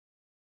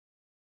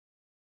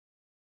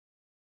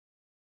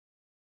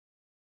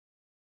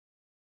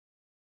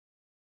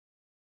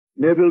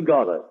Neville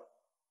Goddard,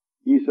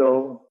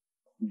 Esau,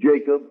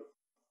 Jacob,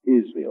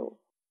 Israel,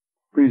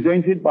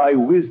 presented by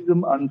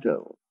Wisdom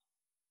Untold.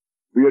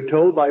 We are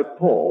told by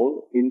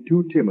Paul in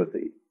 2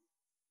 Timothy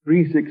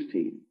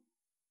 3:16,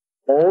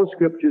 all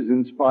Scripture is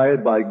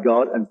inspired by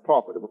God and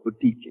profitable for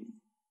teaching,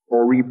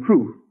 for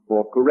reproof,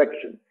 for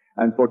correction,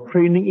 and for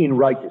training in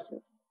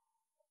righteousness.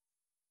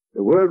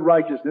 The word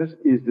righteousness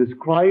is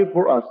described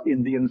for us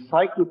in the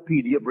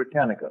Encyclopedia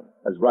Britannica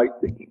as right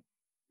thinking.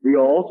 We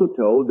are also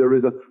told there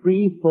is a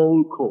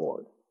threefold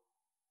cord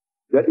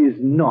that is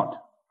not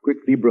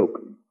quickly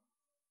broken.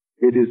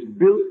 It is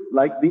built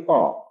like the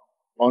ark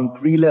on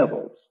 3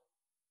 levels.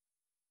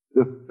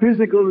 The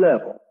physical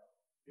level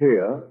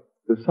here,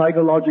 the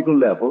psychological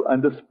level,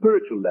 and the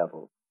spiritual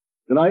level.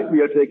 Tonight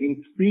we are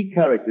taking 3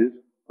 characters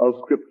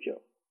of Scripture: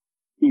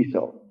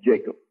 Esau,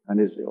 Jacob, and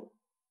Israel.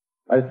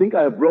 I think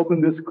I have broken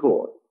this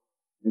cord.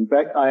 In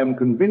fact, I am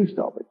convinced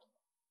of it.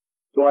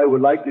 So I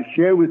would like to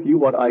share with you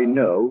what I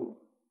know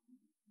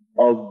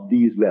of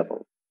these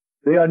levels.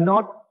 They are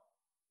not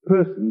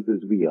persons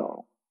as we are.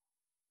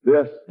 They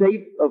are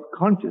states of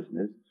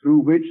consciousness through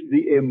which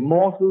the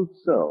immortal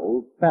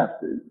soul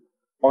passes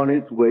on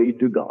its way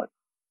to God.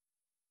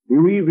 We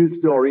read this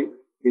story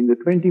in the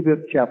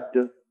 25th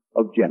chapter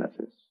of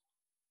Genesis.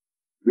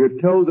 We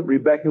are told that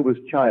Rebekah was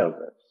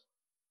childless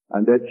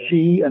and that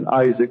she and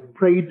Isaac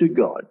prayed to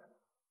God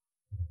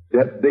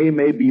that they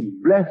may be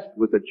blessed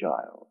with a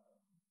child.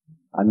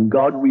 And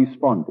God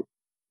responded.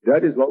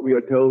 That is what we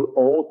are told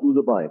all through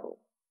the Bible.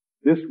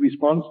 This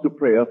response to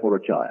prayer for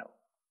a child.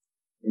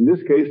 In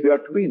this case, they are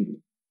twins.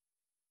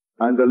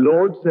 And the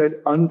Lord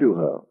said unto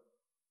her,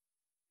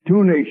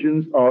 2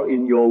 nations are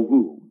in your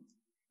womb,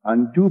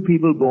 and 2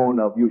 people born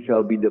of you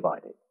shall be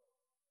divided.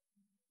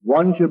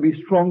 One shall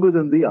be stronger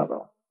than the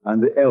other,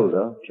 and the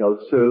elder shall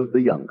serve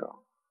the younger.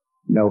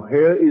 Now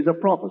here is a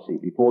prophecy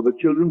before the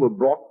children were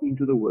brought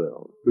into the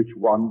world, which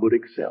one would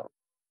excel.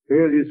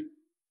 Here is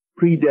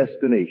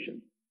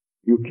predestination.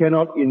 You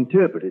cannot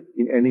interpret it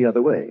in any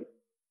other way.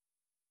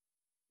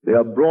 They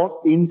are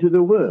brought into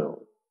the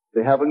world.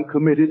 They haven't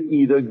committed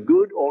either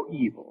good or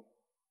evil.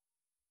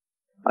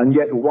 And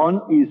yet one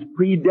is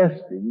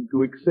predestined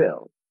to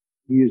excel.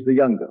 He is the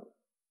younger,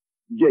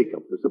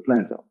 Jacob, the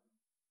supplanter.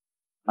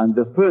 And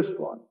the first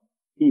one,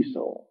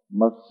 Esau,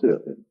 must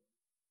serve him.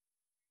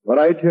 But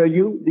I tell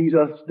you, these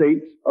are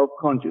states of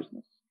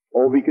consciousness,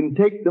 or we can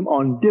take them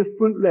on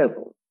different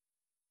levels.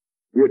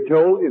 We are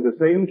told in the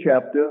same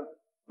chapter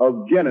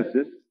of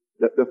Genesis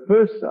that the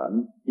first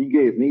son he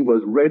gave me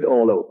was red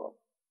all over,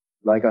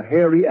 like a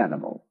hairy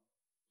animal.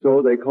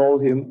 So they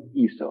called him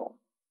Esau.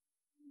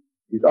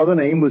 His other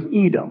name was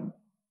Edom,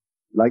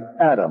 like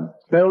Adam,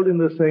 spelled in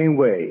the same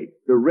way,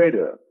 the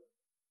redder.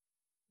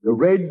 The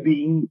red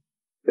being,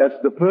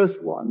 that's the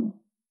first one,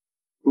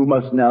 who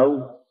must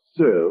now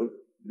serve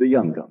the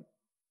younger.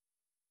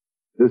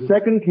 The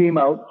second came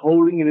out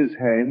holding in his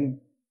hand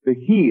the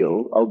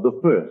heel of the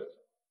first,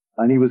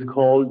 and he was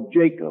called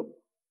Jacob,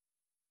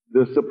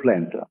 the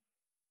supplanter.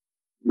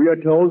 We are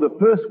told the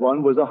first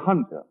one was a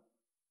hunter,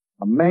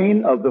 a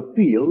man of the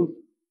fields,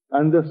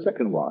 and the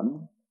second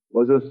one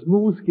was a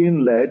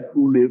smooth-skinned lad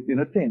who lived in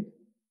a tent.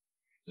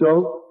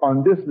 So,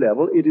 on this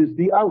level, it is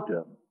the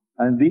outer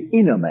and the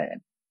inner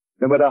man.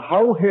 No matter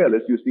how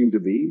hairless you seem to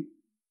be,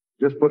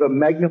 just put a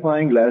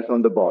magnifying glass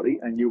on the body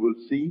and you will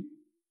see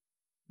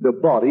the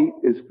body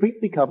is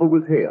thickly covered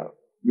with hair.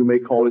 You may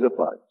call it a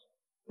fudge.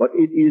 But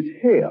it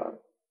is hair.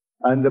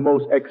 And the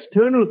most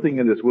external thing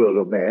in this world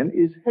of man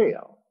is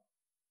hair.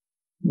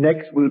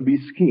 Next will be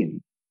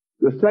skin.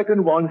 The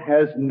second one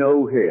has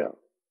no hair.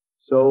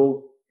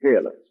 So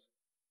hairless.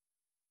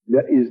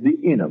 That is the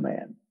inner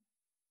man.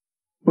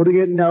 Putting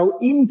it now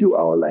into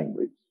our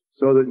language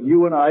so that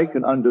you and I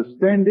can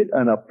understand it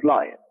and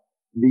apply it.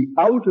 The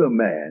outer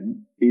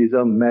man is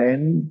a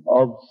man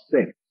of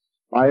sense.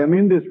 I am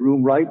in this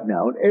room right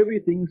now and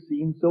everything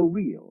seems so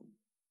real.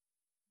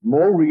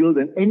 More real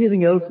than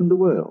anything else in the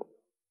world.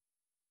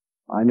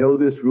 I know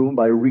this room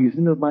by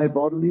reason of my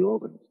bodily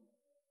organs.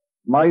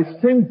 My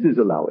senses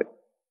allow it.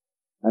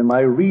 And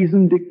my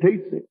reason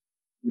dictates it.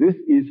 This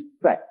is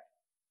fact.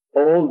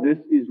 All this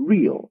is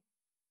real.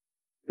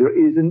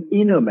 There is an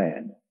inner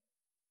man.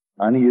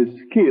 And he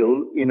is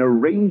skilled in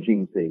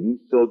arranging things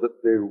so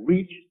that they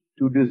reach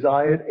to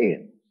desired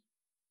ends.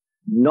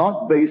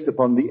 Not based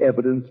upon the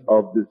evidence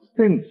of the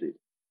senses.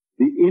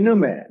 The inner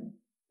man,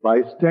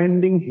 by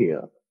standing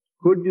here,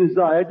 could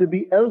desire to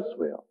be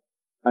elsewhere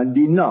and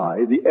deny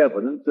the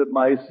evidence of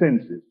my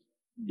senses,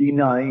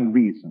 denying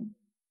reason.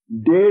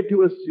 Dare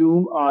to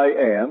assume I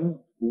am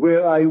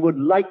where I would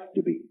like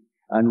to be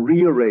and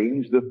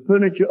rearrange the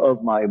furniture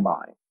of my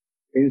mind.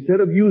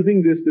 Instead of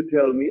using this to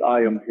tell me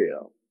I am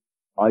here,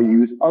 I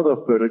use other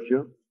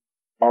furniture,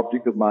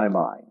 object of my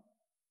mind.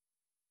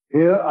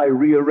 Here I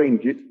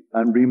rearrange it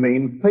and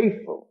remain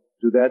faithful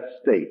to that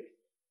state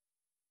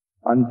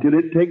until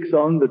it takes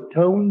on the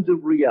tones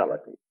of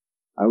reality.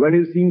 And when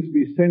it seems to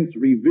be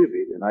sensory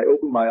vivid and I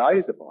open my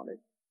eyes upon it,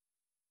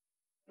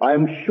 I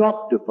am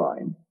shocked to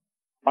find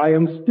I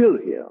am still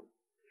here.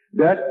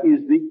 That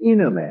is the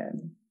inner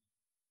man.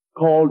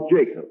 called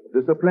Jacob,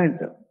 the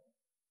supplanter.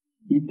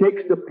 He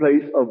takes the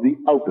place of the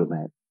outer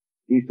man.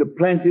 He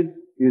supplanted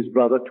his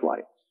brother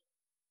twice.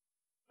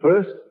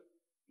 First,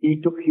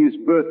 he took his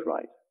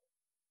birthright.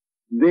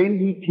 Then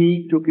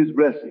he took his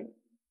blessing.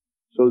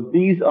 So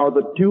these are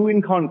the two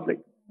in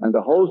conflict, and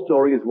the whole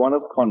story is one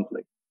of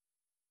conflict.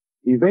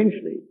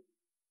 Eventually,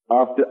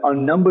 after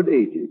unnumbered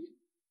ages,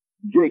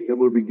 Jacob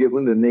will be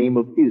given the name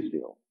of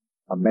Israel,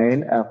 a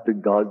man after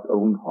God's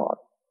own heart.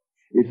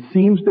 It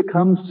seems to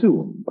come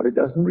soon, but it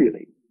doesn't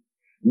really.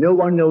 No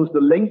one knows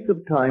the length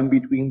of time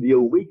between the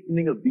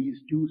awakening of these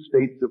two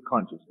states of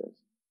consciousness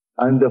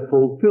and the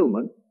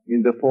fulfillment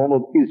in the form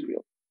of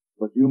Israel.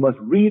 But you must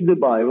read the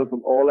Bible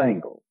from all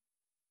angles.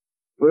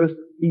 First,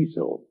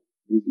 Esau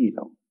is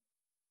Edom.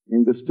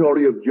 In the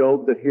story of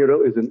Job, the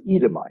hero is an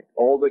Edomite.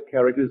 All the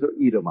characters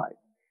are Edomite,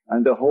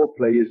 and the whole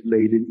play is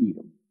laid in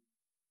Edom.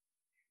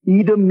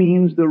 Edom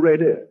means the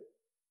red earth.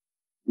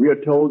 We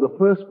are told the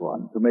first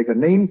one to make a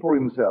name for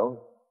himself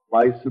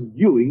by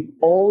subduing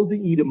all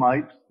the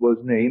Edomites was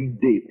named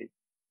David.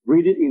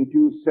 Read it in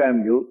 2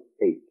 Samuel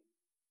 8.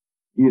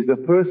 He is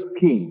the first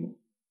king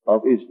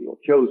of Israel,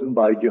 chosen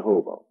by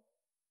Jehovah.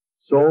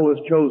 Saul was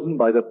chosen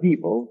by the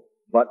people,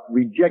 but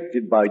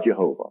rejected by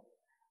Jehovah.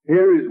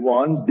 Here is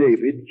one,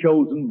 David,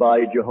 chosen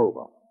by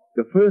Jehovah,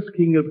 the first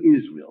king of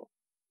Israel.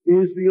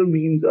 Israel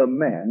means a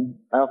man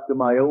after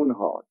my own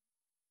heart.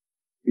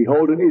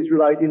 Behold, an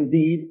Israelite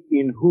indeed,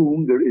 in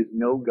whom there is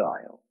no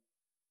guile.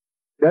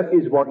 That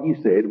is what he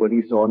said when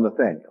he saw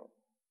Nathanael.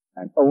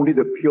 And only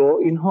the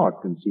pure in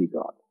heart can see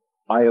God.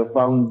 I have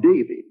found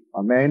David,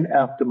 a man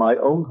after my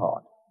own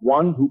heart,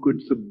 one who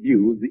could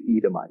subdue the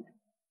Edomite.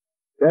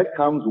 That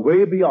comes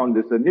way beyond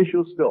this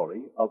initial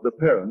story of the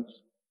parents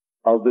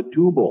of the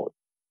two boys.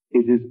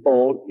 It is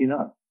all in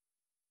us.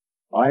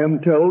 I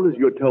am told, as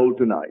you're told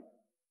tonight,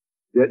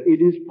 that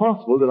it is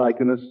possible that I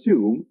can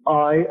assume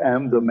I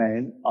am the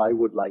man I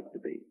would like to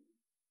be,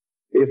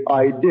 if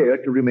I dare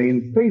to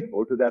remain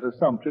faithful to that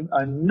assumption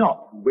and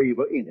not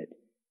waver in it,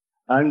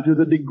 and to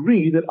the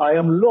degree that I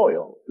am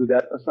loyal to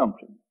that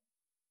assumption.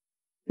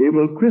 It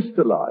will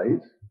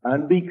crystallize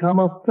and become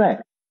a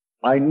fact.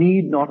 I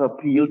need not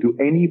appeal to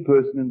any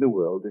person in the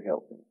world to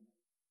help me.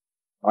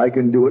 I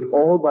can do it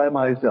all by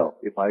myself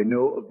if I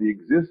know of the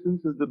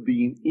existence of the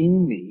being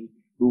in me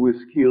who is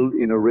skilled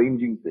in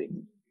arranging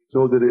things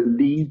so that it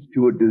leads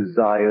to a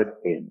desired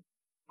end.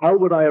 How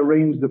would I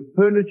arrange the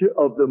furniture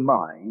of the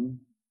mind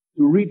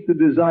to reach the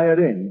desired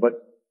end, but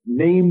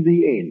name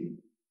the end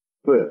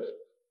first?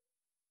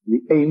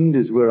 The end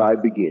is where I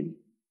begin.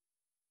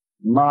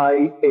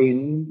 My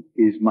end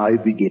is my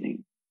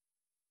beginning.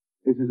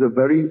 This is a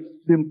very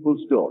simple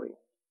story.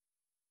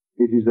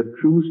 It is a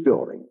true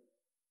story.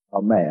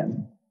 A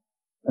man,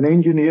 an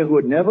engineer who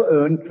had never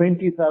earned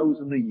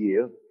 20,000 a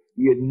year,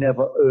 he had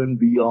never earned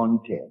beyond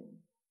 10.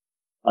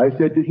 I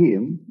said to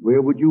him,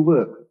 where would you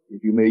work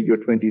if you made your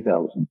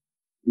 20,000?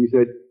 He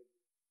said,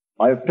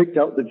 I have picked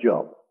out the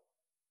job.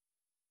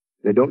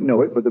 They don't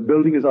know it, but the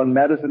building is on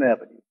Madison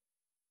Avenue.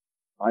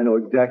 I know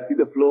exactly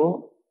the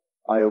floor.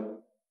 I have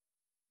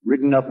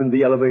ridden up in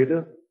the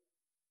elevator.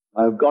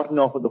 I have gotten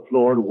off of the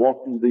floor and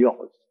walked into the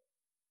office.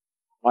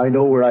 I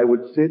know where I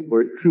would sit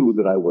were it true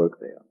that I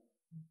work there.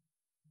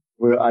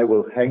 Where I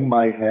will hang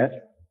my hat,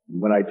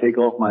 when I take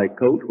off my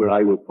coat, where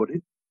I will put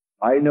it.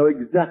 I know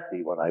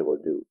exactly what I will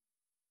do.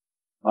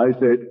 I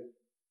said,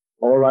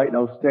 all right,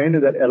 now stand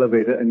in that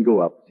elevator and go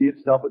up. See it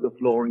stop at the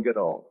floor and get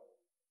off.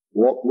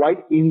 Walk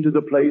right into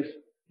the place,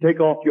 take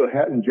off your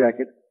hat and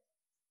jacket,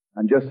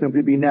 and just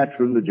simply be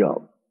natural in the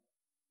job.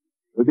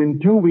 Within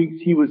 2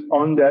 weeks, he was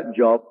on that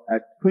job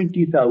at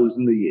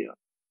 20,000 a year.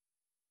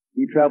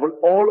 He traveled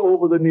all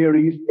over the Near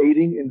East,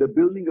 aiding in the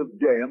building of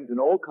dams and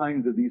all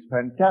kinds of these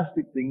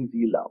fantastic things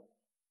he loved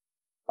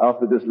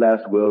after this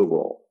last World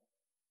War.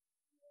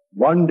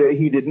 One day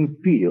he didn't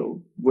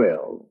feel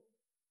well,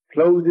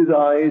 closed his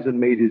eyes and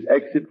made his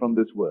exit from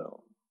this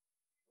world.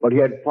 But he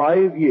had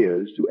 5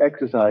 years to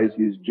exercise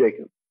his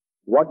Jacob.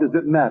 What does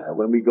it matter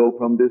when we go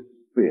from this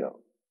sphere?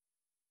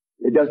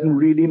 It doesn't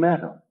really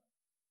matter.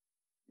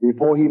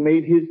 Before he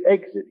made his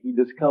exit, he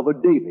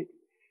discovered David.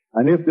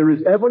 And if there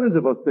is evidence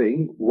of a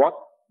thing, what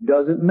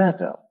does it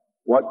matter?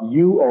 What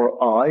you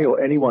or I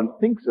or anyone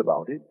thinks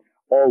about it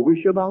or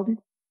wish about it?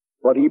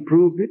 But he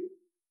proved it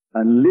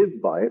and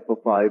lived by it for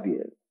 5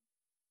 years.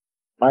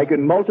 I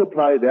can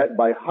multiply that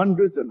by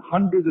hundreds and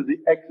hundreds of the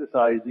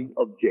exercising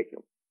of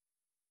Jacob.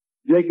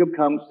 Jacob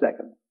comes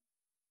second.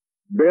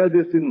 Bear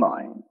this in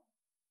mind.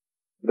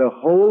 The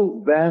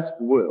whole vast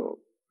world,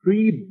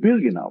 3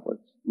 billion of us,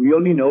 we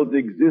only know the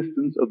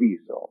existence of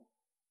Esau.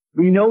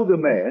 We know the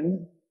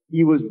man.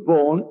 He was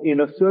born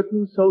in a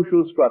certain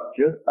social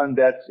structure, and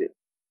that's it.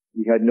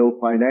 He had no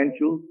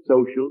financial,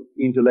 social,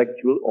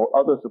 intellectual, or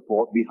other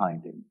support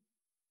behind him.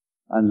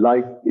 And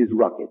life is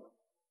rugged.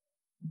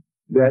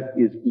 That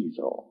is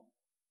Esau.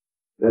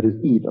 That is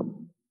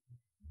Edom.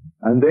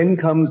 And then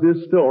comes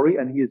this story,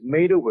 and he is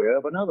made aware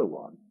of another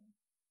one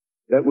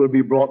that will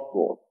be brought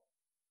forth.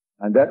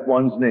 And that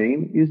one's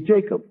name is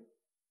Jacob,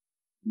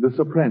 the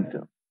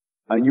supplanter.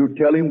 And you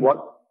tell him what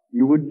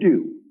you would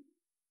do.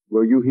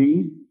 Will you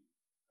heed?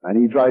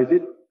 And he tries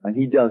it, and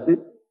he does it,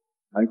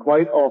 and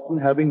quite often,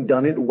 having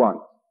done it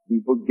once, he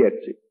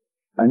forgets it,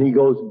 and he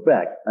goes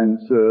back and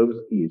serves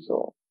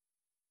Esau.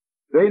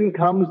 Then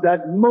comes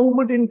that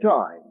moment in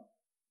time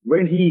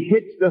when he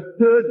hits the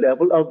third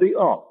level of the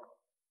arc,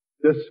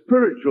 the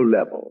spiritual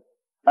level,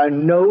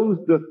 and knows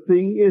the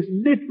thing is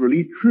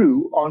literally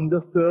true on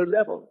the third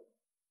level.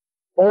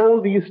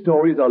 All these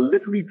stories are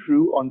literally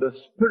true on the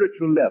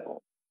spiritual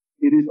level.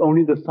 It is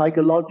only the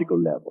psychological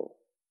level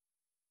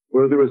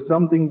where there is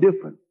something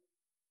different.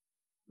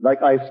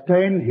 Like I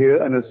stand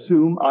here and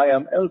assume I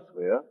am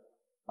elsewhere,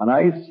 and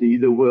I see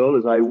the world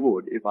as I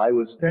would if I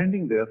was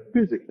standing there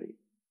physically.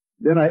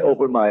 Then I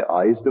open my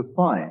eyes to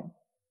find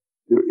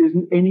there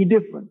isn't any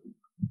difference.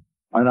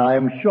 And I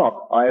am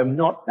shocked. I am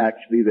not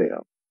actually there.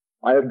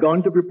 I have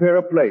gone to prepare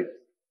a place.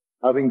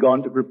 Having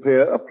gone to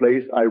prepare a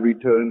place, I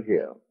return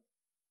here.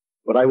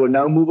 But I will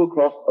now move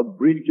across a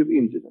bridge of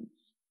incidents,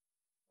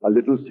 a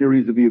little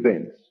series of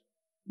events,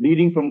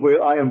 leading from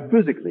where I am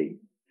physically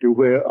to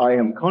where I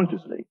am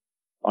consciously.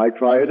 I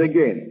try it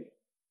again.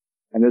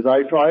 And as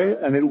I try it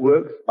and it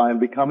works, I am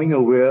becoming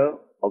aware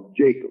of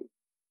Jacob.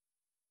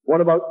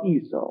 What about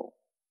Esau?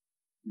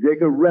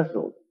 Jacob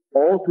wrestled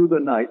all through the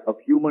night of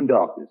human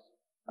darkness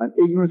and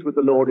ignorance with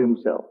the Lord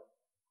himself.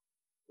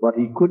 But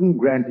he couldn't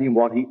grant him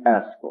what he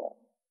asked for.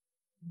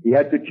 He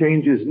had to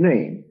change his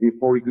name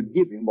before he could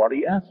give him what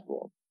he asked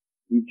for.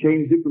 He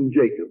changed it from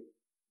Jacob,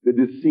 the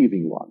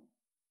deceiving one.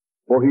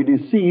 For he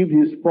deceived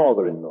his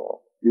father-in-law,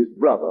 his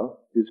brother,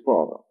 his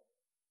father.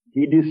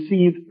 He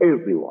deceived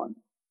everyone.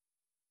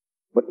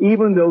 But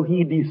even though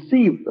he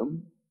deceived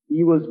them,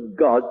 he was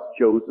God's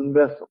chosen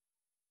vessel.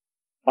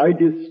 I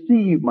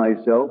deceive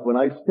myself when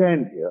I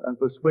stand here and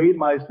persuade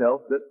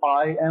myself that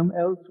I am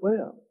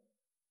elsewhere.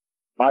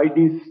 I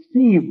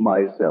deceive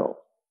myself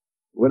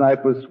when I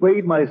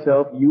persuade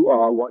myself you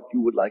are what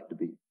you would like to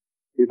be.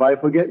 If I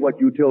forget what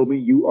you tell me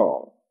you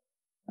are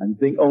and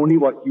think only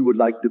what you would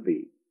like to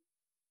be.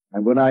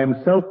 And when I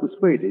am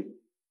self-persuaded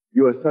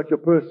you are such a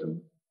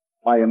person,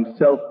 I am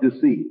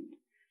self-deceived.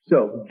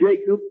 So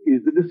Jacob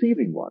is the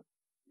deceiving one.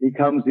 He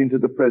comes into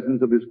the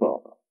presence of his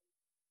father.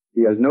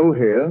 He has no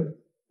hair,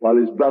 while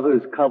his brother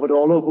is covered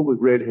all over with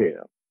red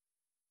hair.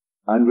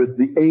 And with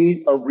the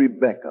aid of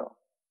Rebekah,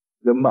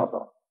 the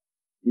mother,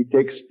 he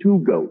takes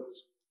 2 goats,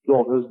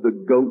 slaughters the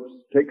goats,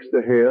 takes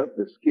the hair,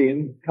 the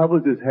skin,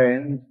 covers his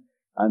hands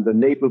and the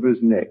nape of his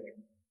neck,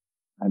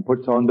 and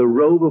puts on the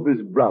robe of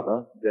his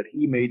brother that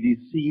he may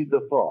deceive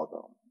the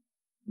father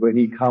when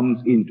he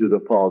comes into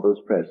the father's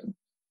presence.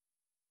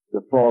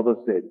 The father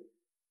said,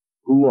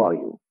 "Who are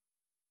you?"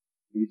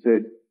 He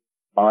said,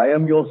 "I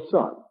am your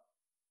son,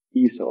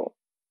 Esau."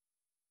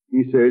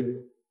 He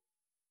said,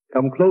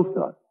 "Come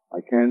closer. I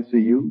can't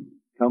see you.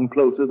 Come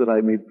closer that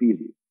I may feel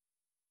you."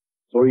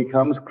 So he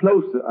comes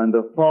closer and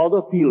the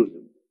father feels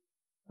him.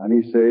 And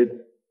he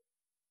said,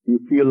 "You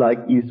feel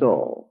like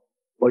Esau,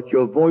 but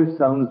your voice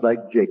sounds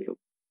like Jacob."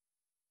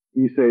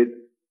 He said,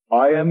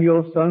 "I am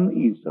your son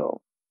Esau."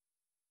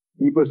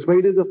 He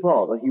persuaded the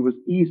father he was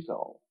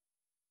Esau.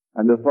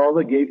 And the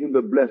father gave him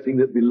the blessing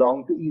that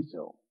belonged to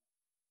Esau.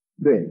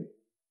 Then,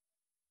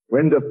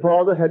 when the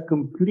father had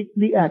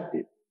completely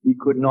acted, he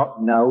could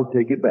not now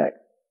take it back,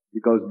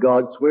 because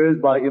God swears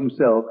by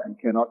himself and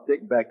cannot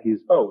take back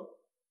his oath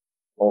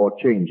or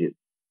change it.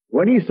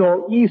 When he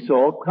saw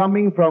Esau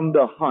coming from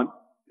the hunt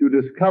to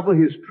discover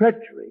his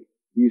treachery,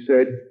 he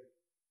said,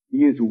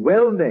 "He is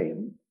well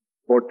named,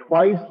 for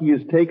twice he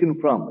is taken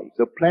from me,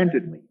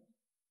 supplanted me."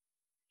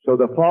 So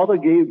the father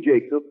gave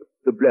Jacob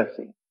the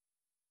blessing.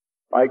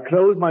 I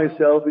clothe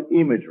myself in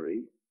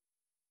imagery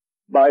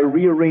by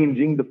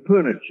rearranging the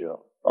furniture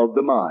of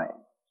the mind,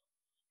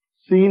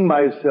 seeing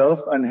myself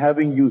and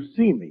having you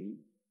see me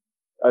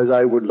as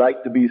I would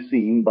like to be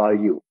seen by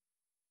you.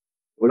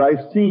 Would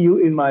I see you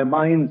in my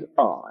mind's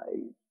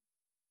eye,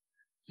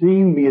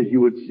 seeing me as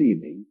you would see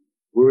me,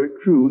 were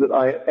it true that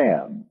I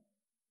am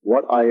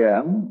what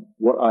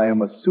I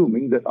am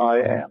assuming that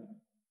I am,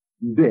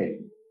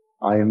 then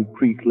I am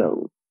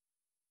pre-clothed.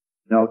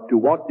 Now, to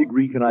what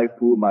degree can I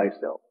fool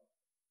myself?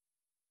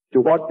 To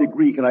what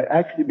degree can I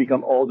actually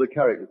become all the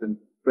characters and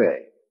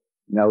pray,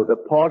 now the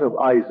part of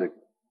Isaac,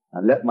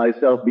 and let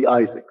myself be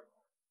Isaac,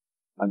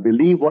 and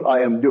believe what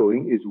I am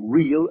doing is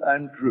real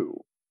and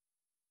true?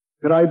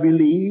 Can I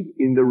believe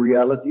in the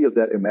reality of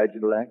that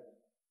imaginal act?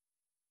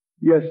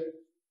 Yes,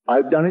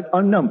 I've done it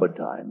unnumbered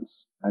times,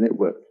 and it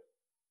works.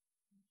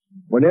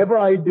 Whenever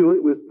I do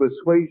it with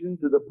persuasion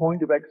to the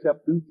point of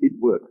acceptance, it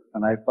works,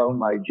 and I found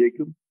my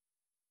Jacob.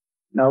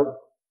 Now,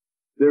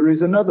 there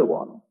is another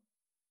one.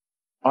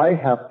 I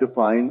have to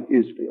find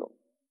Israel.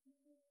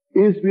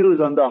 Israel is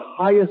on the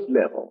highest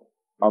level,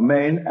 a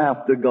man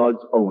after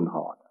God's own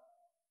heart.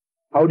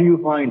 How do you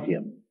find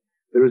him?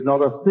 There is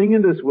not a thing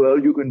in this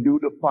world you can do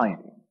to find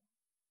him.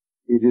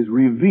 It is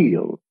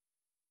revealed.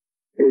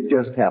 It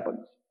just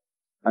happens.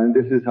 And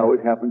this is how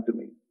it happened to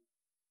me.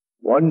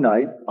 One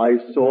night I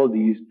saw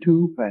these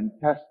 2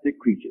 fantastic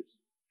creatures.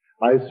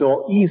 I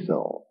saw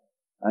Esau,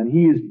 And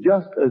he is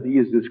just as he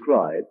is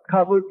described,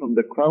 covered from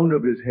the crown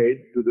of his head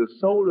to the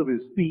sole of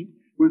his feet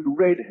with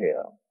red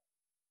hair.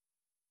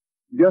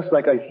 Just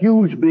like a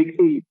huge big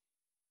ape.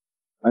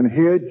 And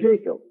here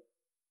Jacob,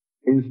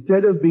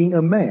 instead of being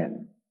a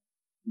man,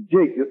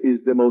 Jacob is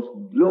the most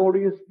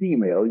glorious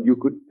female you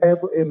could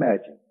ever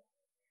imagine.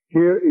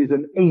 Here is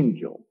an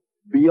angel,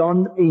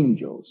 beyond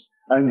angels.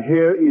 And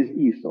here is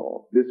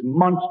Esau, this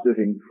monster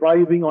thing,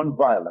 thriving on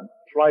violence,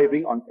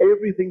 thriving on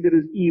everything that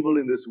is evil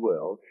in this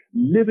world,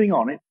 living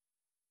on it.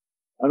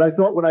 And I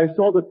thought when I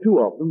saw the two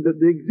of them that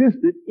they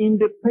existed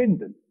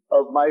independent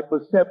of my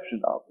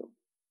perception of them.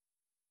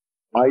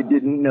 I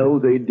didn't know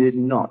they did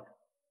not.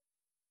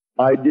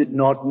 I did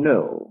not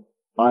know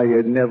I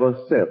had never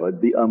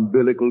severed the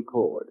umbilical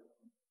cord.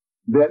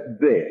 That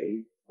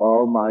they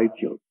are my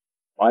children.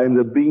 I am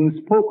the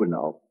being spoken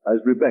of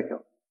as Rebekah,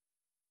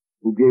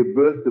 who gave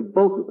birth to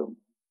both of them.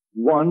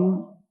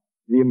 One,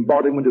 the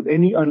embodiment of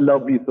any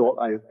unlovely thought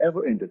I have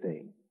ever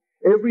entertained.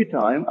 Every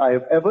time I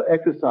have ever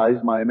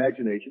exercised my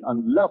imagination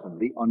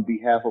unlovingly on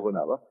behalf of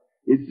another,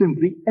 it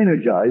simply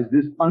energized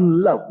this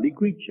unlovely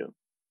creature.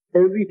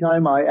 Every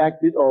time I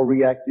acted or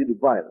reacted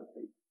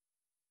violently,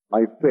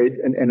 I fed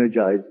and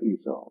energized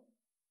Esau.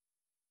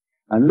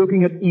 And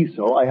looking at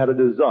Esau, I had a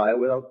desire,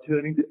 without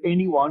turning to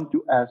anyone,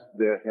 to ask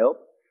their help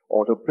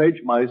or to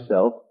pledge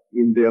myself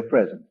in their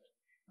presence.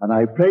 And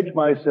I pledged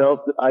myself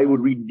that I would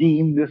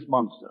redeem this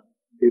monster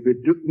if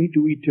it took me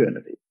to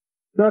eternity.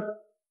 But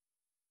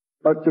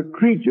the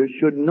creature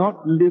should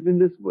not live in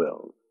this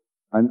world.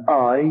 And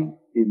I,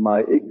 in my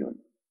ignorance,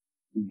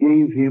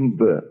 gave him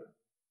birth.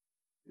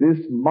 This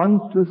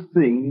monstrous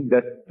thing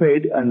that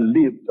fed and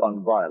lived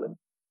on violence.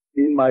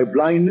 In my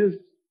blindness,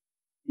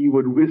 he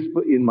would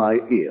whisper in my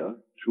ear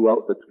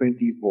throughout the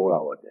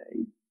 24-hour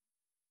day.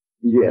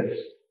 Yes,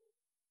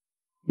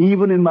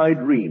 even in my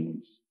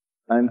dreams,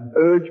 and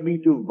urge me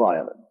to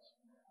violence,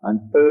 and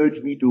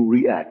urge me to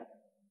react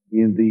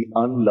in the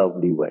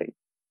unlovely way.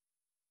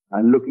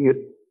 And looking at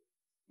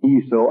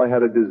Esau, I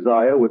had a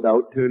desire,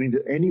 without turning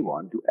to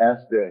anyone, to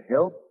ask their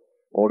help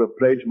or to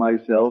pledge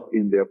myself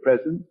in their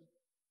presence.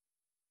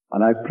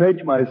 And I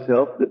pledged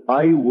myself that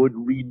I would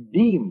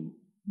redeem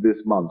this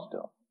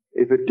monster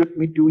if it took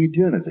me to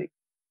eternity.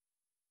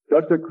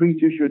 Such a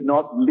creature should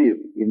not live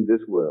in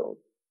this world.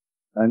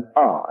 And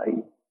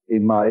I,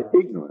 in my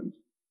ignorance,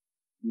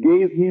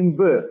 gave him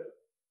birth.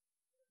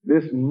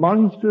 This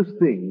monstrous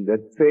thing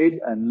that fed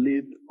and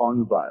lived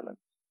on violence.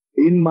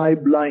 In my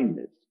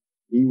blindness,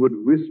 he would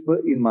whisper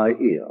in my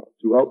ear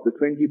throughout the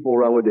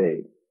 24-hour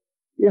day.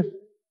 Yes,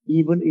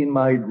 even in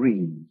my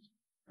dreams,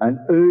 and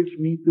urge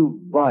me to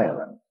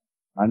violence,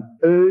 and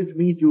urge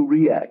me to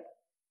react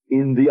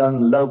in the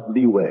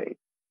unlovely way.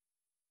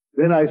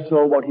 Then I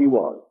saw what he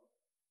was.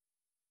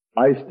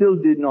 I still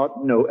did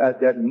not know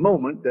at that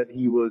moment that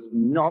he was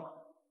not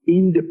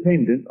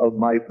independent of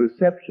my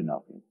perception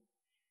of him.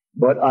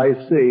 But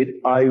I said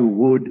I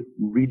would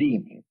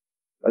redeem him.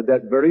 At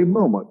that very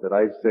moment that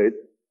I said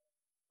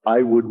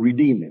I would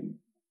redeem him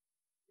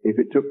if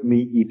it took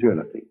me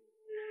eternity,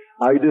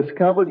 I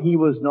discovered he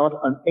was not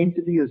an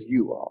entity as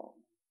you are.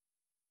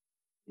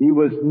 He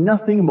was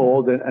nothing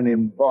more than an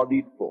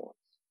embodied force.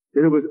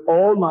 It was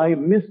all my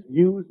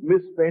misused,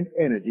 misspent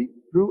energy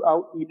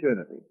throughout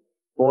eternity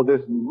for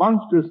this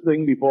monstrous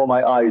thing before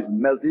my eyes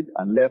melted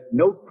and left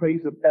no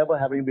trace of ever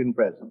having been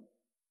present.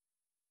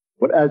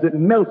 But as it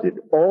melted,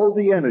 all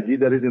the energy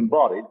that it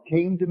embodied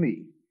came to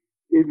me.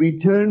 It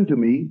returned to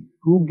me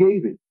who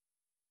gave it.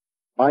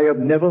 I have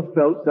never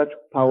felt such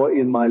power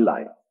in my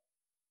life.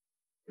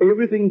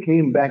 Everything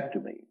came back to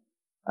me.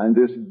 And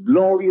this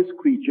glorious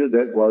creature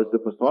that was the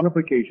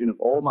personification of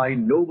all my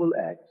noble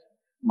acts,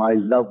 my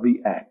lovely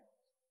acts,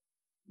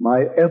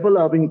 my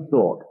ever-loving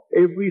thought,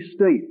 every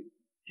state,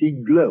 she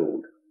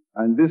glowed,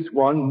 and this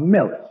one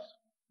melts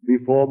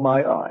before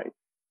my eyes.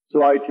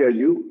 So I tell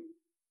you,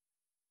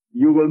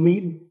 you will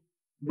meet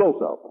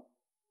both of them.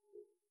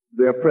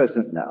 They're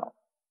present now.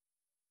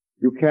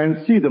 You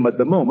can't see them at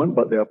the moment,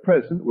 but they're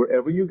present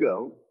wherever you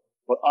go.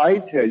 But I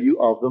tell you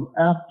of them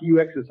after you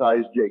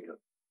exercise Jacob.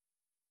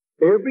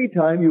 Every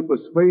time you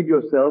persuade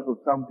yourself of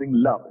something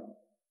loving,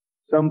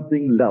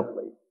 something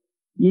lovely,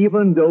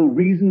 even though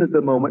reason at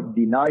the moment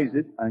denies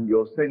it and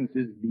your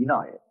senses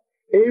deny it,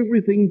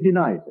 everything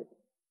denies it.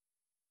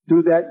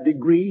 To that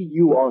degree,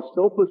 you are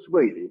so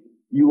persuaded,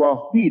 you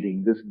are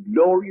feeding this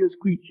glorious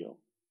creature,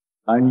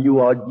 and you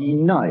are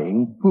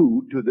denying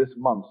food to this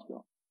monster.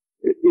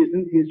 It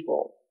isn't his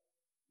fault.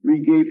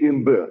 We gave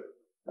him birth,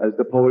 as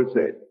the poet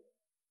said.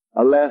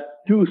 Alas,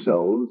 two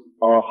souls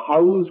are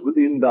housed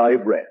within thy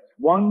breast.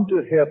 One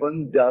to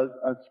heaven does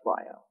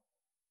aspire,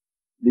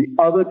 the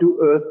other to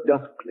earth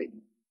doth cling.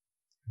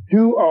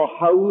 Two are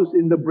housed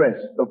in the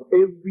breast of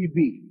every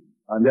being,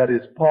 and that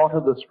is part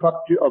of the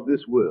structure of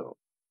this world.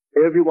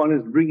 Everyone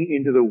is bringing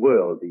into the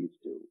world these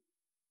two,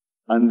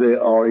 and they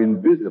are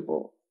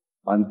invisible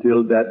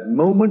until that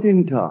moment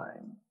in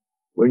time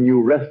when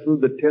you wrestle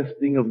the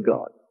testing of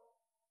God,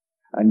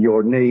 and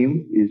your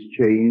name is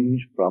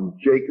changed from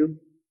Jacob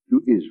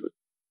to Israel.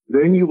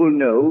 Then you will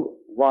know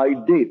why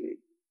David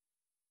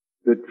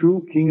the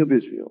true king of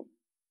Israel,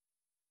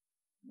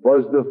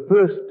 was the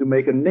first to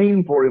make a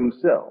name for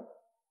himself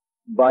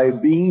by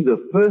being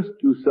the first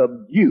to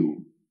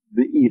subdue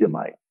the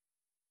Edomite.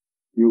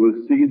 You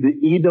will see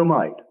the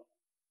Edomite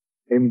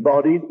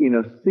embodied in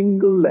a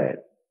single lad,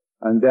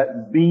 and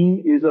that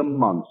being is a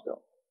monster.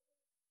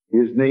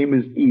 His name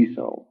is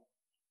Esau.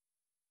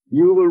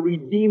 You will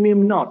redeem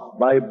him not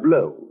by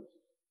blows,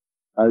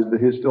 as the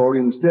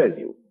historians tell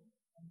you,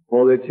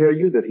 for they tell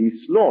you that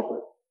he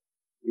slaughtered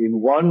in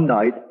one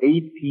night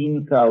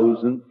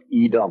 18,000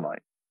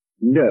 Edomites.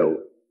 No,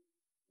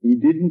 he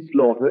didn't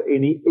slaughter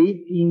any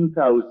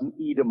 18,000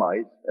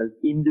 Edomites as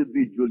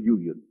individual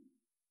unions.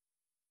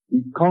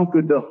 He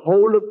conquered the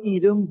whole of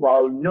Edom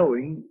while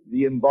knowing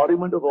the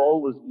embodiment of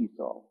all was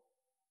Esau.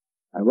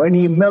 And when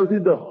he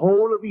melted the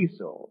whole of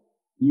Esau,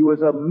 he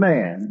was a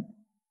man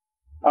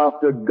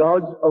after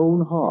God's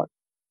own heart.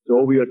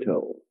 So we are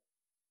told.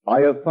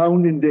 I have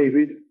found in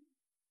David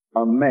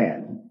a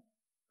man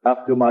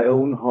after my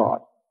own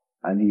heart,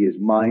 and he is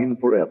mine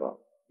forever.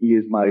 He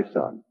is my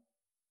son.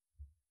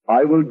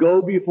 I will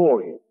go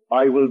before him.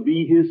 I will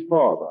be his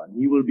father, and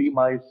he will be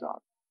my son.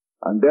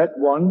 And that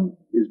one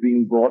is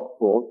being brought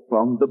forth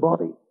from the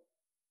body.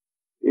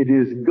 It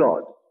is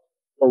God,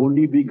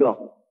 only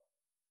begotten,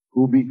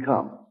 who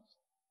becomes,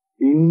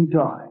 in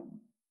time,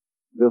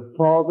 the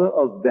father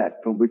of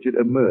that from which it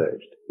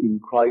emerged in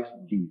Christ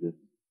Jesus.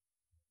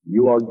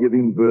 You are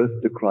giving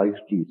birth to Christ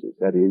Jesus,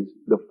 that is,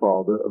 the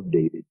father of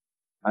David.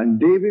 And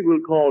David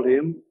will call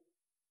him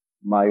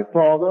my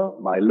Father,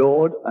 my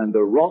Lord, and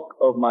the rock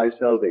of my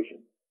salvation.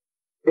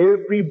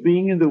 Every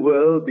being in the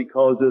world,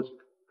 because there's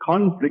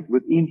conflict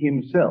within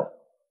himself,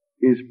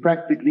 is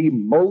practically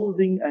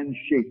molding and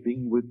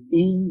shaping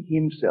within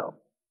himself.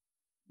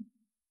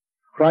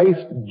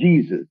 Christ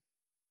Jesus.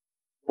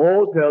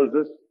 Paul tells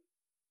us,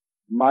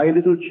 my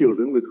little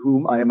children, with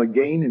whom I am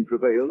again in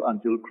travail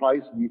until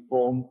Christ be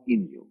formed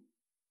in you.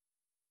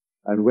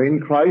 And when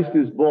Christ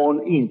is born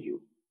in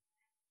you,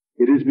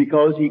 it is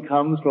because he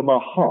comes from a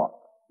heart,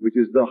 which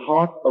is the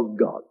heart of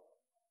God.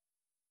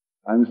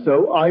 And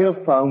so I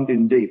have found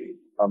in David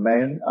a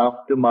man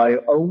after my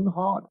own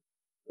heart.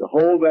 The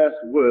whole vast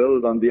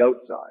world on the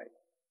outside.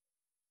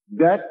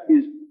 That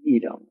is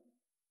Edom.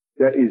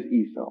 That is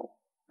Esau.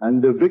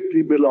 And the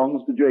victory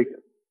belongs to Jacob.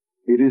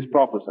 It is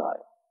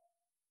prophesied.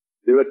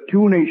 There are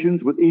two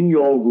nations within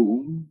your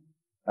womb,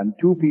 and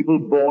two people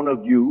born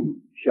of you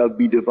shall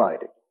be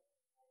divided.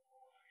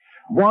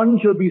 One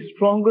shall be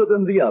stronger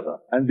than the other,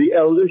 and the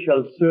elder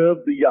shall serve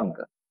the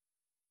younger.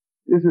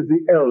 This is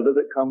the elder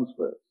that comes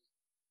first.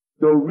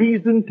 So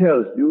reason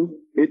tells you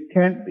it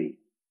can't be,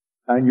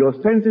 and your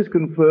senses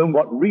confirm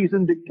what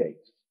reason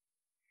dictates.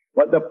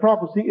 But the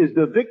prophecy is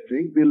the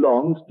victory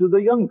belongs to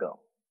the younger.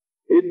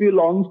 It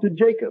belongs to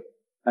Jacob,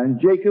 and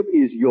Jacob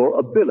is your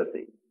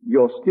ability,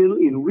 your skill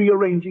in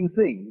rearranging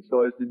things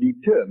so as to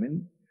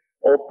determine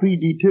or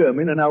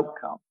predetermine an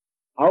outcome.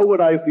 How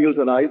would I feel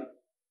tonight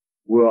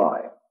were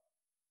I?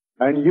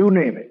 And you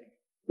name it.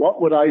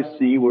 What would I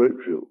see were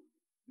it true?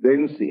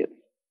 Then see it.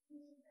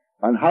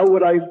 And how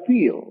would I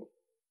feel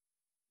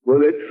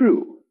were it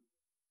true?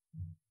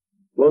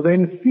 Well,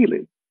 then feel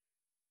it.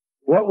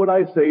 What would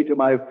I say to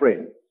my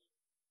friends?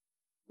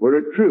 Were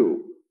it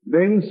true?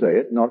 Then say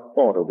it, not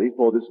audibly,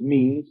 for this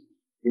means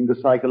in the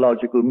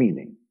psychological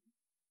meaning.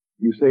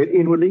 You say it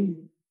inwardly,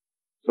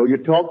 so you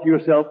talk to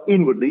yourself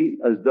inwardly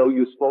as though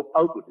you spoke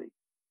outwardly.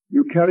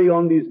 You carry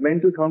on these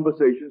mental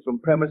conversations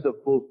from premise of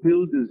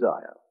fulfilled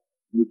desire.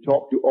 You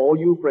talk to all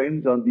you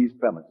friends on these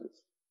premises.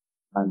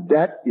 And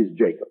that is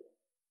Jacob.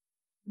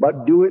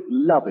 But do it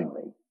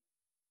lovingly.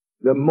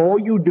 The more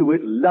you do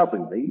it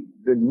lovingly,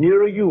 the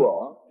nearer you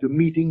are to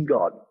meeting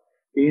God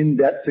in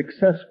that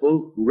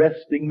successful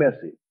resting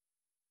message.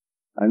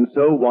 And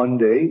so one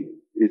day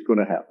it's going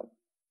to happen.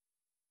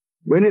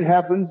 When it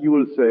happens, you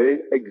will say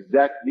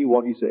exactly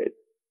what he said.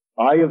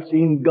 I have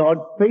seen God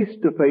face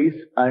to face,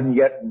 and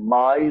yet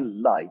my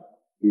life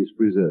is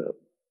preserved.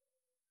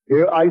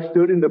 Here I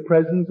stood in the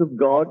presence of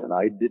God, and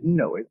I didn't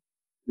know it.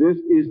 This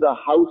is the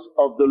house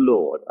of the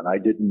Lord, and I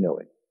didn't know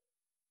it.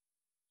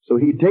 So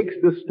he takes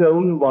the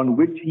stone on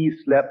which he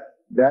slept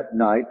that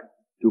night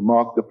to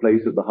mark the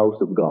place of the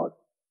house of God.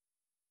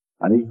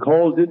 And he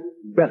calls it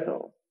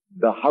Bethel,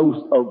 the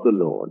house of the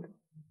Lord,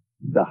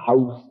 the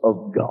house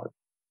of God.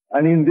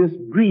 And in this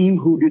dream,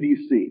 who did he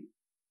see?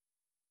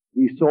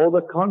 He saw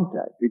the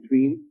contact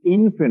between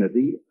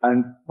infinity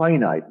and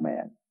finite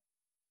man.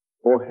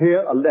 For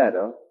here a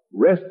ladder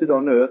rested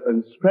on earth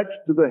and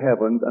stretched to the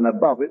heavens, and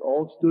above it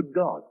all stood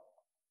God.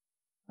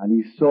 And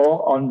he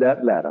saw on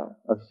that ladder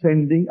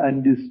ascending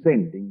and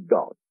descending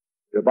God.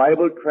 The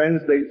Bible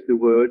translates the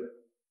word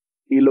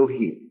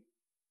Elohim,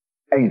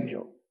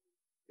 angel.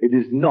 It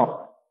is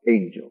not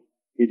angel.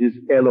 It is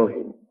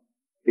Elohim.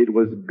 It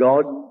was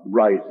God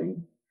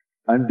rising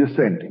and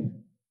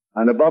descending.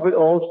 And above it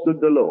all stood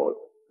the Lord.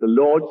 The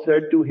Lord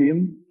said to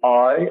him,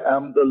 I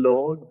am the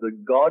Lord, the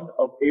God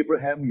of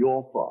Abraham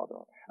your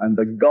father, and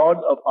the God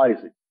of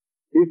Isaac.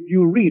 If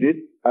you read it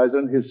as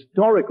an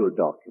historical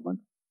document,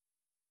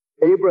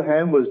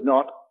 Abraham was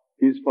not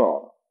his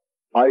father.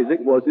 Isaac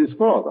was his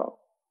father.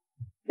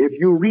 If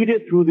you read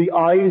it through the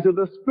eyes of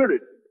the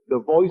Spirit, the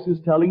voice is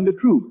telling the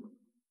truth.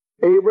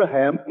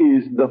 Abraham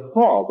is the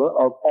father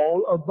of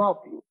all above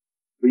you.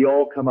 We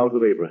all come out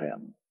of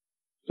Abraham.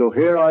 So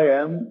here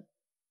I am,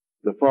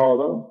 the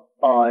father,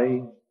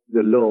 I,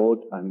 the Lord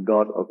and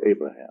God of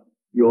Abraham,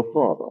 your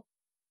father.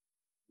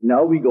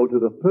 Now we go to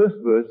the first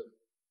verse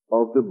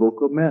of the book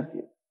of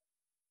Matthew,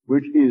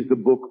 which is the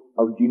book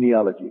of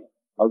genealogy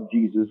of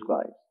Jesus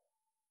Christ,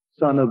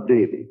 son of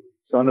David,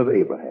 son of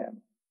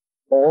Abraham,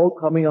 all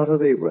coming out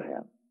of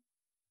Abraham.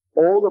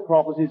 All the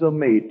prophecies are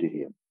made to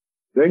him.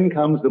 Then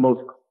comes the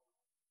most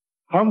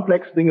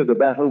complex thing of the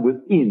battle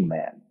within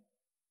man.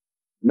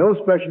 No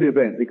special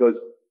event, because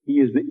he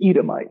is the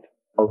Edomite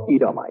of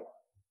Edomite.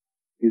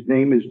 His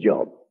name is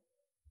Job.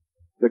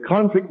 The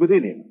conflict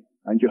within him.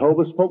 And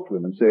Jehovah spoke to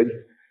him and said,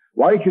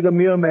 why should a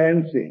mere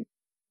man sin?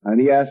 And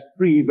he asked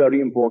three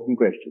very important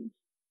questions.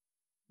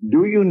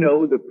 Do you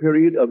know the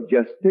period of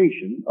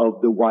gestation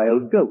of the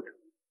wild goat?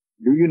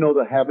 Do you know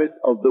the habits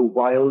of the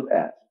wild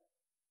ass?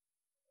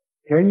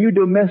 Can you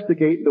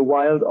domesticate the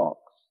wild ox?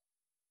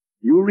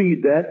 You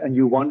read that and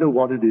you wonder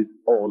what it is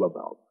all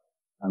about.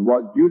 And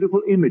what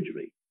beautiful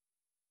imagery.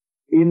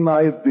 In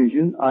my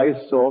vision, I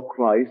saw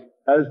Christ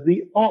as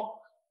the ox,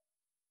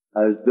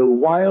 as the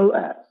wild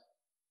ass,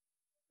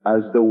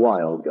 as the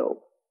wild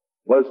goat.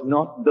 Was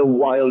not the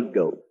wild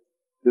goat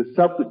the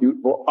substitute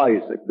for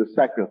Isaac, the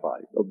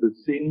sacrifice of the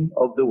sin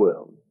of the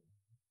world?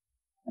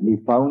 And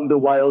he found the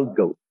wild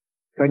goat.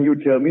 Can you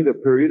tell me the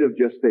period of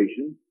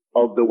gestation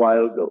of the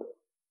wild goat?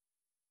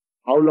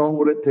 How long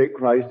will it take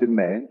Christ and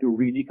man to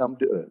really come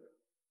to earth?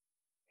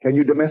 Can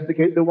you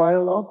domesticate the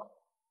wild ox?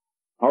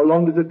 How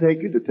long does it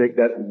take you to take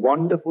that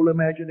wonderful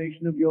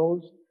imagination of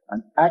yours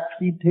and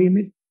actually tame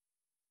it?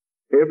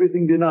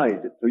 Everything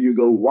denies it. So you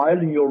go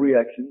wild in your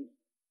reactions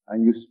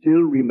and you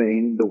still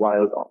remain the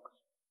wild ox.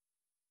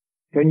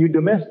 Can you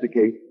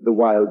domesticate the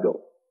wild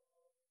goat?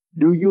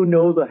 Do you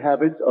know the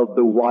habits of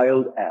the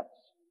wild ass?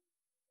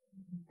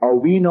 Are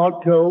we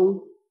not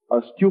told a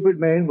stupid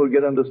man will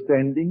get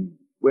understanding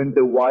when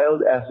the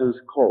wild ass's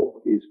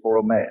colt is for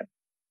a man?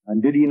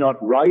 And did he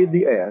not ride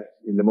the ass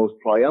in the most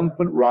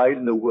triumphant ride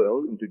in the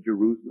world into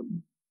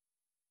Jerusalem?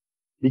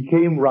 He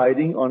came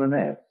riding on an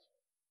ass.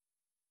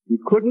 He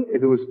couldn't,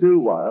 if it was still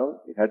wild,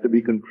 it had to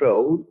be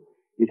controlled.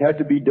 It had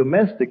to be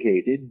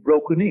domesticated,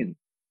 broken in.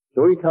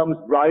 So he comes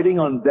riding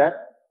on that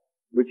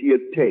which he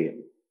had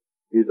tamed,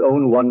 his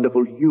own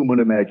wonderful human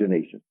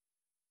imagination.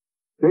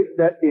 Take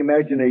that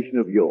imagination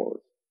of yours,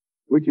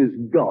 which is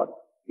God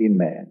in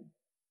man.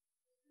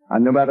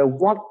 And no matter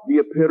what the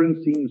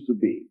appearance seems to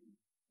be,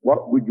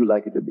 what would you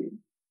like it to be?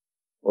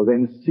 Or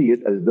then see it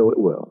as though it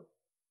were.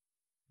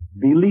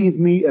 Believe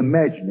me,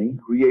 imagining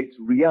creates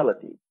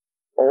reality.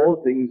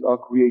 All things are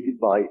created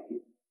by him.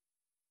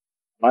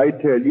 I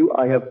tell you,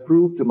 I have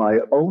proved to my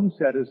own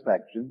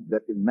satisfaction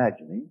that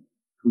imagining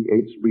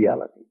creates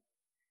reality.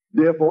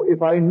 Therefore,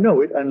 if I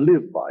know it and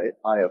live by it,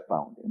 I have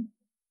found him.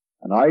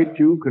 And I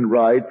too can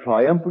ride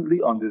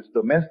triumphantly on this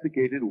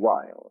domesticated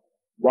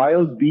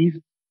wild beast.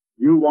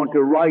 You want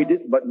to ride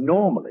it, but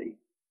normally,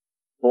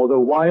 for the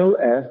wild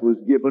ass was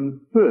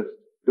given first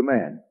to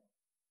man.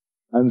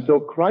 And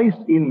so Christ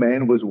in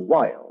man was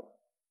wild,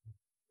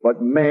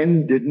 but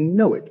man didn't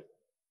know it.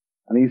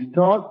 And he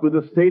starts with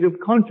a state of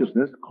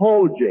consciousness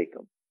called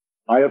Jacob.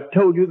 I have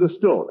told you the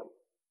story.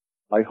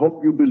 I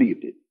hope you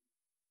believed it.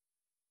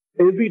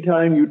 Every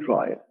time you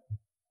try it,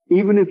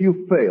 even if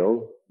you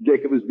fail,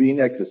 Jacob is being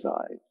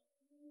exercised.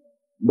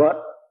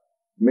 But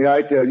may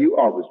I tell you,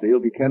 obviously,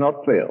 he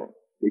cannot fail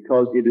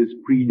because it is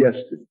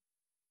predestined.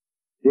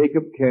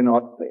 Jacob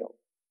cannot fail.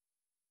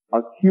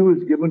 A cue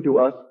is given to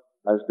us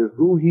as to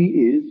who he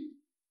is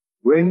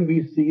when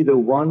we see the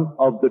one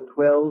of the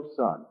 12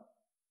 sons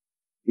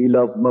he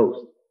loved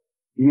most.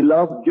 He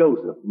loved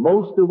Joseph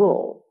most of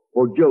all,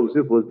 for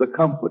Joseph was the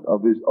comfort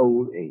of his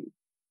old age.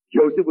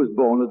 Joseph was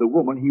born of the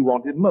woman he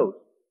wanted most.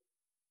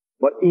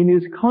 But in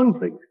his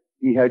conflict,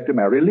 he had to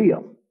marry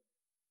Leah.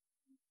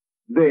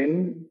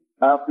 Then,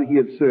 after he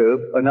had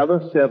served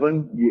another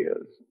 7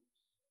 years,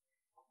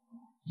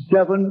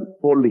 7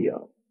 for Leah,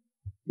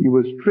 he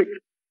was tricked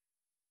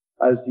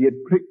as he had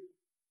tricked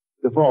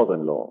the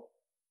father-in-law.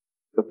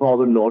 The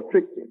father-in-law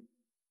tricked him.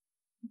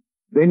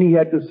 Then he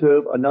had to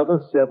serve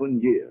another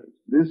 7 years,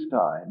 this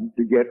time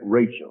to get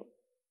Rachel.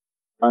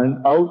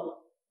 And out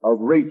of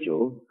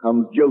Rachel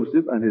comes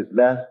Joseph and his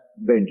last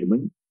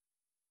Benjamin.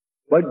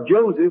 But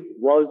Joseph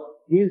was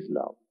his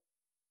love,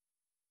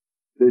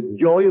 the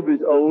joy of his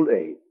old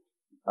age.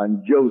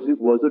 And Joseph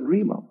was a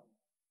dreamer.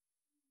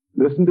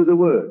 Listen to the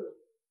words.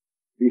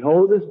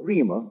 Behold, this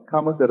dreamer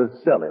cometh, let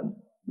us sell him,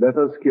 let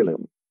us kill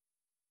him.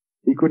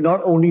 He could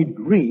not only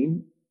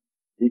dream,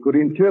 he could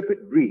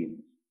interpret dreams.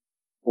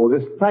 For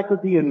this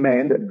faculty in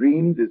man that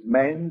dreams is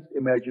man's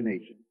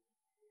imagination.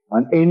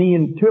 And any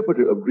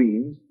interpreter of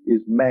dreams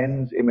is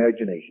man's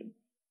imagination.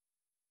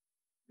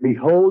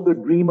 Behold, the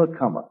dreamer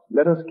cometh,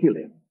 let us kill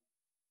him.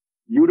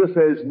 Judah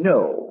says,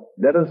 no,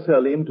 let us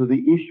sell him to the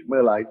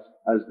Ishmaelites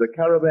as the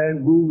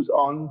caravan moves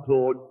on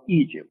toward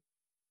Egypt.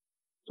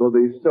 So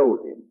they sold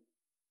him,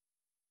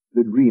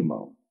 the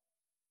dreamer.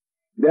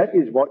 That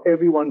is what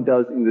everyone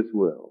does in this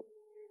world.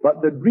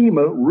 But the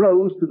dreamer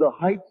rose to the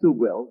heights of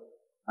wealth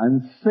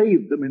and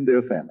saved them in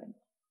their famine.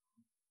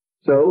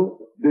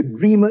 So the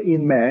dreamer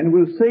in man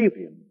will save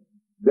him.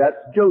 That's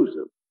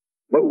Joseph.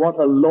 But what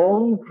a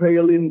long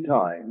trail in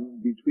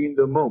time between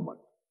the moment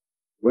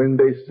when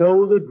they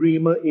sold the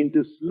dreamer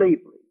into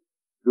slavery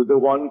to the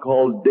one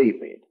called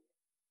David,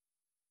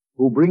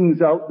 who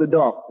brings out the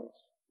darkness,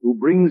 who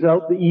brings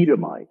out the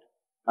Edomite,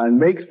 and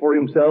makes for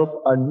himself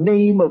a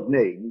name of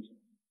names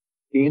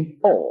in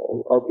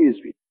all of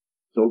Israel.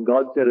 So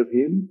God said of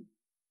him,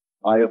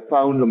 I have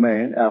found a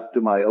man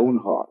after my own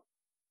heart.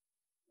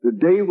 The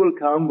day will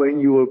come when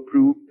you will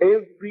prove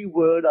every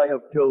word I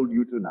have told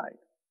you tonight.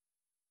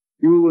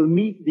 You will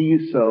meet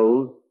these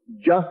souls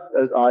just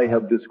as I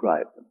have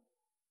described them.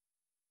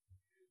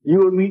 You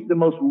will meet the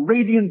most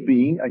radiant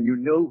being, and you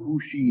know who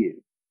she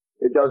is.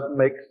 It doesn't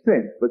make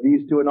sense, but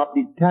these two are not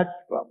detached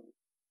from you.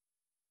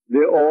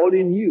 They're all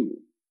in you.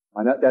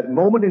 And at that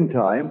moment in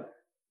time,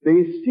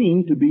 they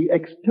seem to be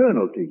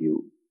external to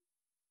you.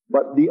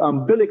 But the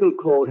umbilical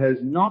cord has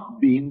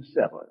not been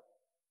severed.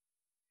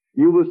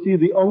 You will see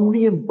the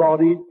only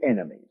embodied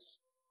enemies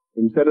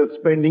instead of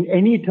spending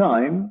any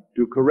time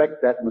to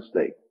correct that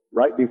mistake.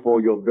 Right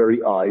before your very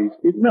eyes,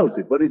 it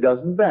melted, but it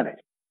doesn't vanish.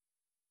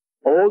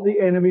 All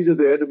the enemies are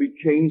there to be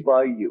changed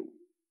by you.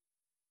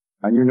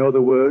 And you know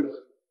the words,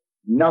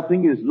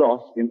 nothing is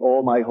lost in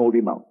all my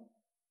holy mountain.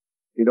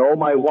 In all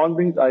my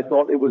wanderings, I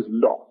thought it was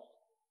lost.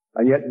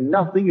 And yet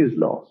nothing is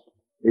lost.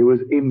 It was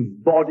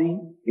embodied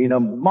in a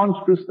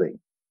monstrous thing.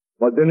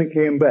 But then it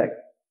came back.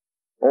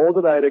 All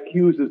that I had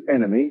accused as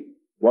enemy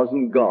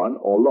wasn't gone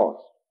or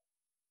lost.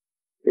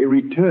 It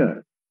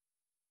returned.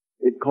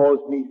 It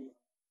caused me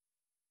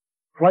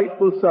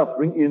frightful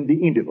suffering in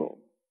the interval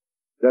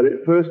that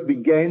it first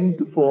began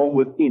to form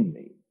within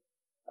me.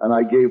 And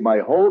I gave my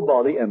whole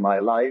body and my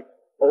life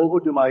over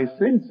to my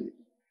senses,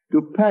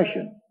 to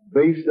passion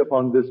based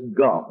upon this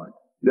garment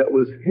that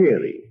was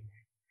hairy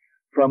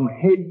from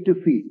head to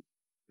feet.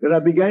 Then I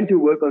began to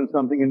work on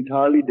something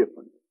entirely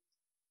different.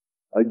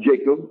 A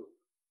Jacob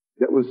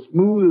that was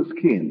smooth as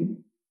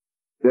skin,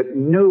 that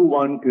no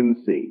one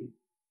can see.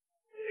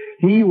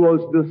 He was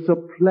the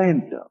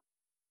supplanter.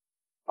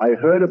 I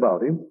heard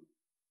about him.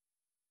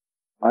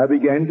 I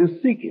began to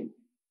seek him,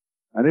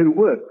 and it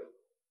worked.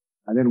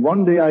 And then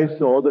one day I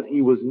saw that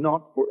he was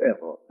not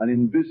forever an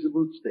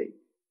invisible state.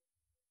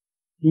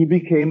 He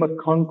became a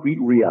concrete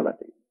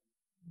reality.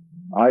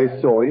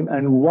 I saw him,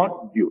 and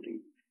what beauty!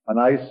 And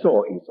I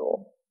saw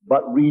Esau,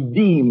 but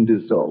redeemed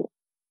his soul.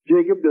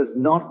 Jacob does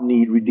not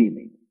need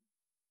redeeming.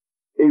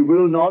 It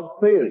will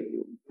not fail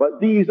you. But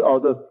these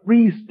are the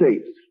three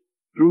states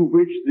through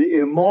which the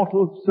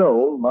immortal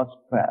soul must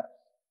pass.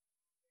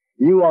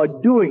 You are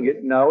doing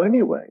it now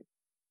anyway.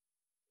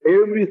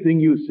 Everything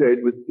you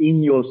said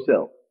within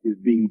yourself is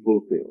being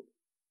fulfilled.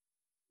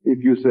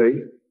 If you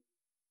say,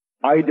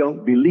 I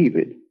don't believe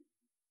it,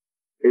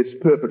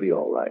 it's perfectly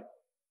all right.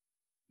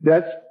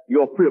 That's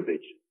your privilege.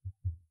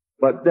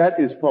 But that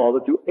is father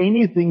to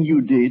anything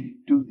you did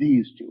to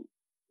these two.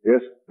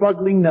 They're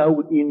struggling now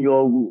within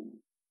your womb.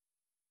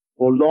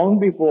 For long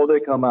before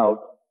they come out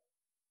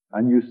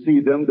and you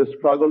see them, the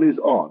struggle is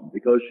on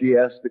because she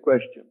asked the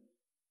question,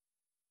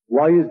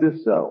 why is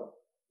this so?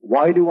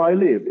 Why do I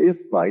live if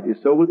light is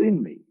so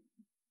within me?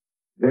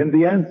 Then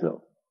the answer,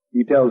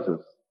 he tells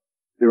us,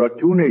 there are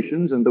two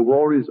nations and the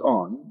war is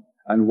on,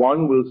 and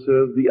one will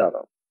serve the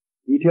other.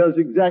 He tells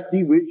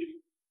exactly which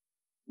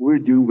will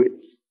do which.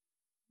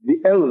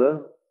 The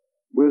elder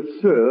will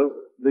serve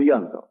the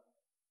younger.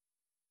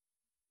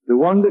 The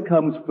one that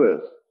comes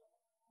first,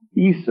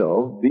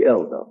 Esau, the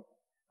elder,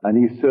 and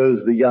he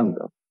serves the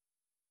younger.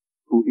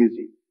 Who is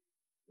he?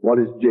 What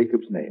is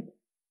Jacob's name?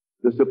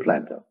 The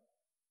supplanter.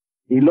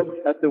 He looks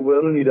at the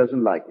world and he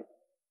doesn't like it.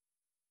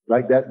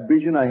 Like that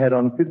vision I had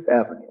on Fifth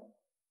Avenue.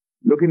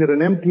 Looking at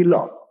an empty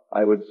lot,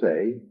 I would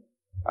say.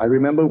 I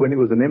remember when it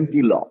was an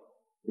empty lot.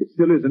 It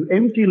still is an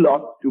empty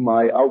lot to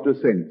my outer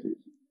senses.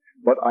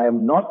 But I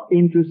am not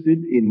interested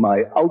in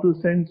my outer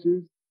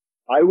senses.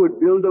 I would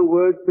build a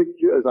word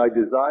picture as I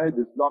desired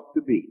this lot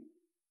to be.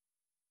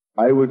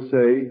 I would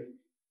say,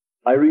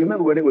 I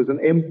remember when it was an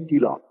empty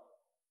lot.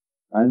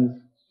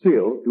 And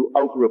still, to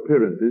outer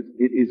appearances,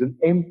 it is an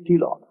empty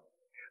lot.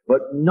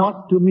 But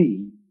not to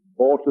me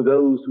or to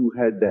those who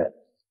had that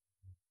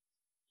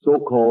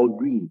so-called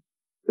dream.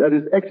 That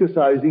is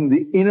exercising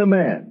the inner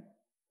man,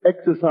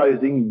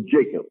 exercising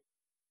Jacob.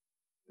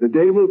 The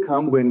day will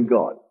come when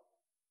God,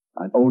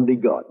 and only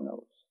God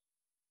knows,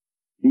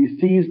 he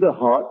sees the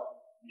heart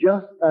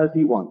just as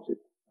he wants it,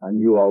 and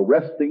you are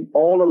resting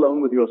all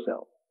alone with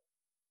yourself.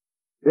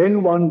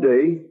 Then one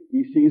day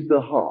he sees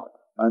the heart,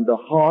 and the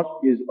heart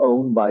is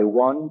owned by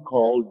one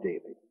called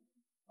David,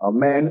 a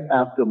man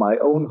after my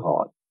own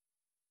heart.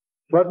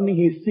 Suddenly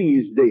he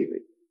sees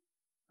David,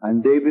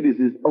 and David is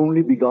his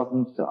only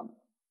begotten son.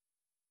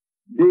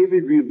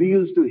 David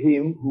reveals to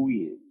him who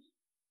he is,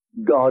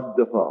 God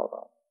the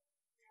Father.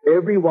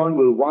 Everyone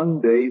will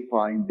one day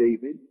find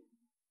David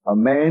a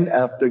man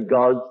after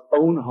God's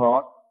own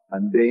heart,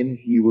 and then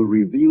he will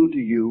reveal to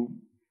you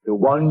the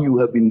one you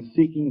have been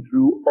seeking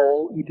through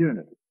all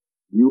eternity.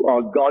 You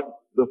are God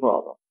the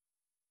Father.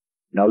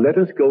 Now let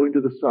us go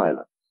into the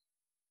silence.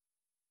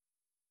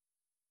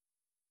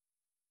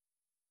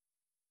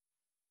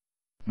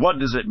 What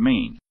does it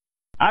mean?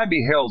 I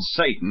beheld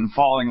Satan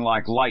falling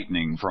like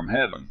lightning from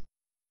heaven.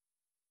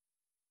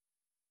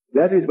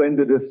 That is when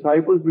the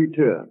disciples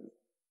returned,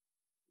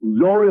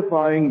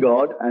 glorifying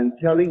God and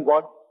telling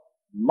what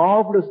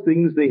marvelous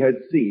things they had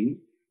seen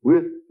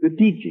with the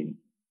teaching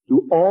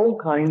to all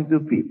kinds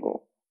of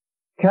people,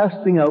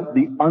 casting out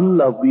the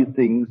unlovely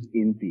things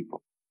in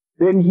people.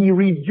 Then he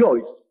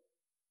rejoiced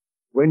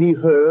when he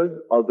heard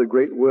of the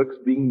great works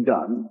being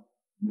done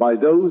by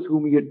those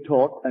whom he had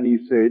taught, and he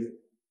said,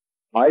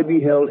 I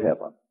beheld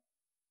heaven.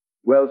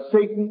 Well,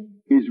 Satan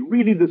is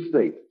really the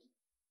Satan.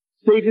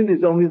 Satan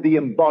is only the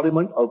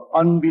embodiment of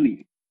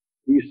unbelief.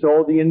 He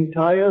saw the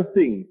entire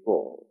thing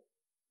fall,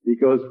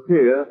 because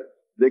here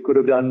they could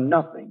have done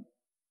nothing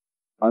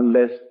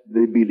unless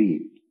they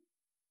believed.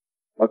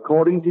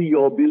 According to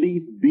your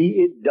belief, be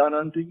it done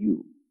unto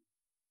you.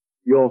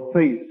 Your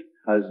faith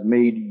has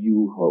made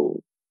you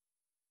whole.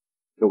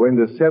 So when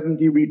the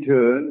 70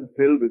 returned,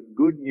 filled with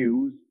good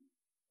news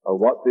of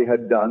what they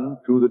had done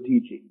through the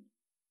teaching,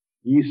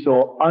 ye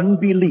saw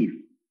unbelief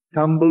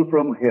tumble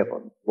from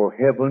heaven, for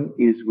heaven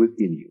is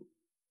within you.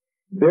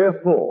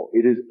 Therefore,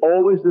 it is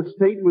always the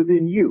state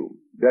within you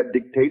that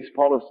dictates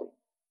policy.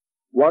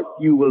 What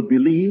you will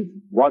believe,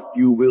 what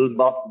you will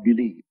not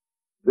believe.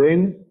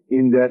 Then,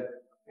 in that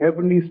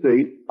heavenly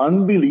state,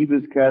 unbelief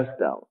is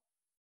cast out.